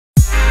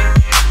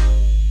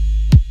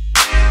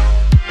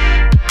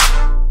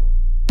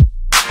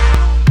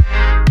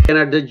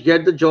I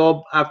get the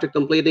job after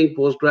completing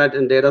postgrad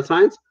in data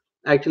science?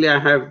 Actually, I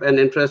have an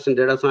interest in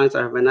data science.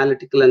 I have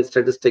analytical and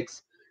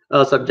statistics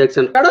subjects,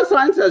 and data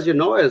science, as you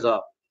know,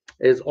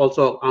 is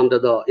also under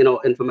the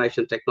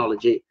information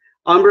technology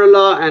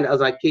umbrella. And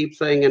as I keep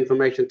saying,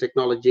 information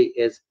technology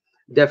is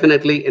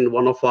definitely in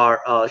one of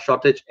our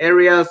shortage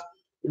areas.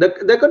 There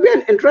could be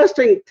an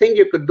interesting thing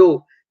you could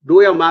do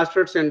your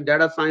master's in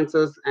data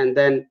sciences, and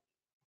then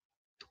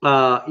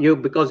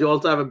because you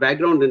also have a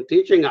background in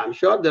teaching, I'm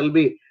sure there'll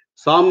be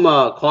some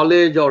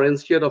college or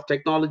institute of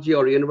technology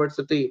or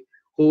university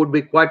who would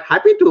be quite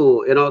happy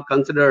to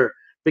consider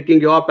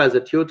picking you up as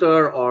a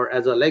tutor or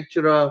as a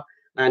lecturer,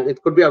 and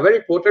it could be a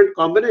very potent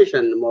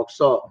combination, Mok.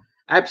 So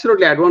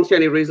absolutely, I don't see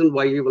any reason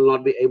why you will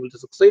not be able to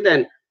succeed.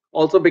 And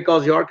also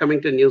because you're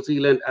coming to New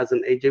Zealand as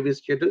an AJV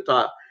student,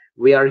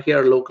 we are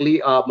here locally.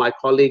 My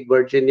colleague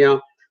Virginia,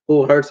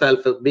 who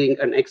herself is being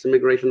an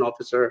ex-immigration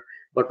officer,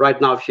 but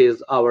right now she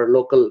is our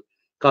local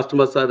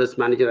customer service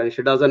manager, and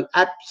she does an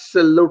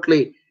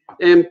absolutely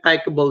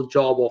impeccable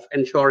job of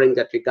ensuring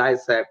that you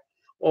guys have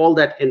all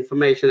that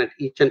information at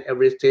each and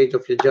every stage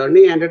of your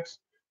journey, and it's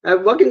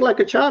working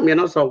like a charm.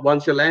 So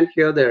once you land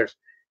here, there's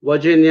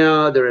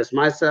Virginia, there is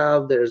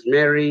myself, there's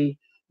Mary,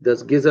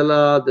 there's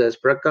Gisela, there's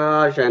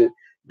Prakash, and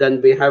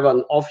then we have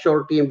an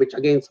offshore team which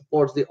again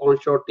supports the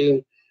onshore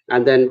team.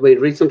 And then we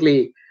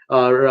recently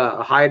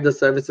hired the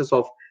services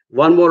of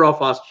one more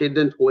of our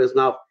student who is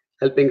now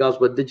helping us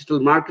with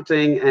digital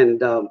marketing,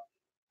 and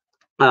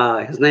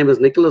his name is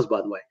Nicholas,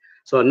 by the way.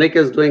 So Nick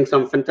is doing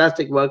some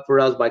fantastic work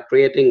for us by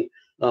creating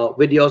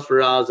videos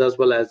for us, as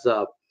well as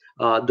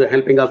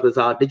helping us with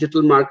our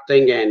digital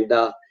marketing. And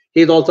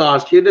he's also our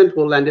student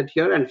who landed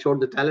here and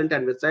showed the talent,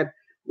 and we said,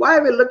 why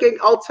are we looking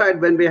outside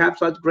when we have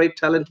such great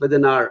talent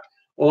within our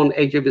own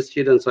AJB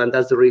students? And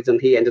that's the reason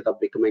he ended up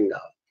becoming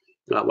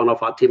one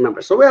of our team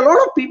members. So we have a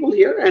lot of people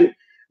here, and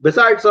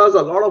besides us,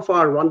 a lot of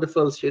our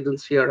wonderful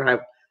students here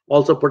have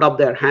also put up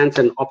their hands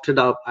and opted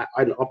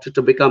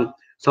to become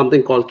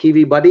something called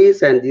Kiwi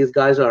Buddies. And these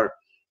guys are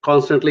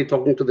constantly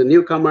talking to the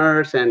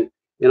newcomers and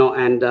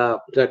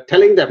they're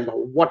telling them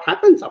what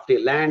happens after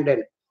you land,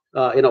 and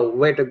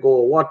where to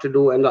go, what to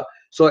do. And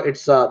so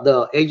it's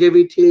the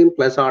AJV team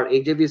plus our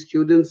AJV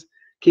students,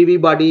 Kiwi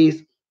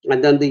Buddies,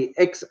 and then the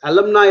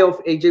ex-alumni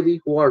of AJV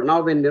who are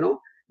now in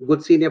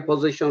good senior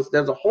positions.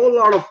 There's a whole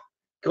lot of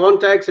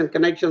contacts and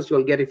connections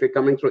you'll get if you're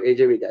coming through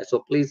AJV, guys. So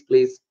please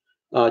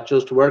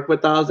choose to work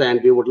with us, and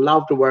we would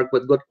love to work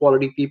with good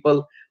quality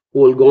people who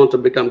will go on to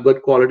become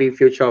good quality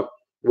future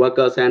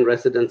workers and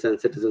residents and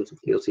citizens of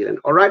New Zealand.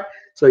 All right,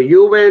 so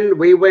you win,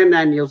 we win,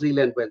 and New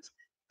Zealand wins.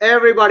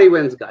 Everybody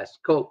wins, guys.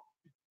 Cool.